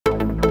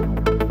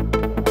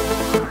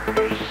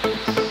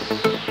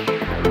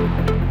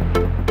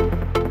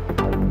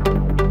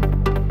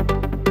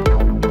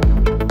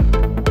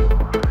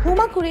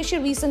she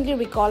recently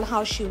recalled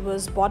how she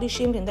was body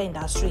shamed in the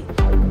industry.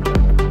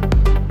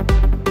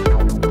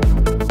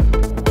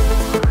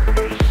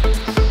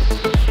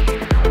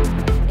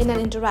 In an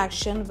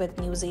interaction with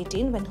News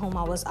 18, when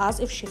Huma was asked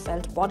if she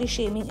felt body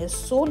shaming is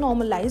so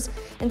normalized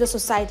in the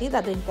society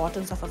that the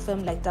importance of a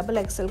film like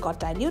XXL got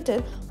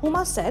diluted,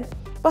 Huma said,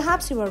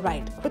 "Perhaps you are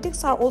right.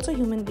 Critics are also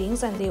human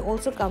beings and they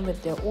also come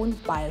with their own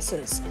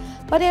biases.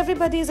 But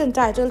everybody is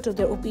entitled to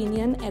their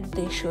opinion and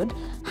they should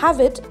have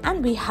it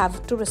and we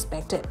have to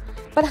respect it.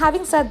 But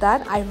having said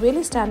that, I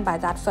really stand by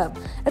that film.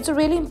 It's a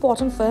really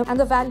important film and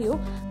the value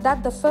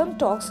that the film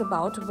talks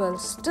about will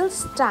still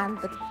stand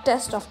the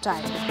test of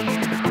time."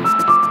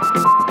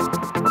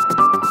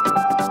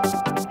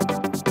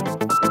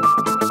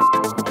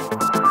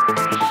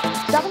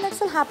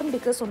 XXL happened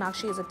because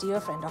Sonakshi is a dear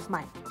friend of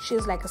mine. She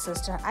is like a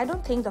sister. I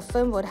don't think the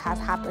film would have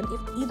happened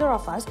if either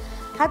of us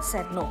had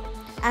said no.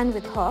 And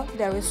with her,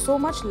 there is so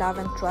much love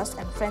and trust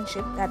and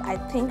friendship that I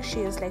think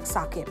she is like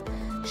Saqib.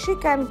 She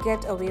can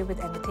get away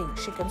with anything.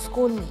 She can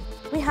scold me.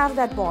 We have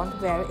that bond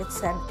where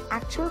it's an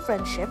actual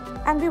friendship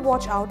and we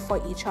watch out for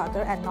each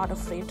other and not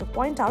afraid to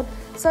point out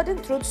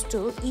certain truths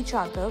to each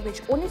other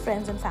which only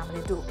friends and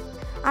family do.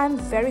 I am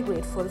very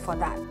grateful for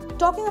that.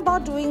 Talking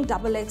about doing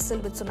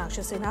XXL with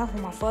Sonakshi,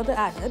 Huma further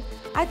added,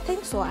 "I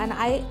think so and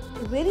I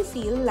really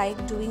feel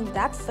like doing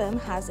that film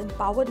has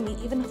empowered me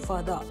even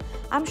further.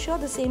 I'm sure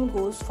the same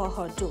goes for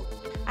her too.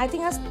 I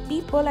think as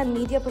people and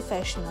media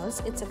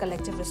professionals, it's a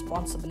collective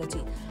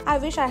responsibility. I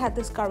wish I had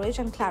this courage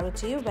and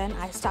clarity when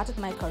I started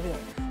my career.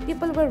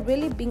 People were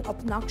really being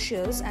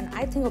obnoxious and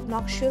I think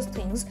obnoxious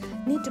things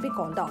need to be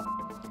called out.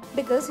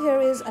 Because here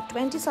is a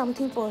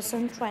 20-something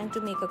person trying to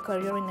make a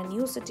career in a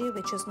new city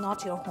which is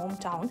not your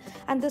hometown,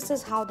 and this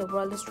is how the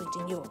world is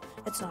treating you.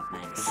 It's not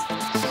nice."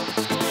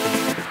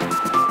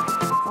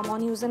 For more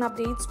news and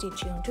updates, stay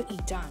tuned to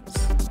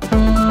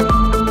ETimes.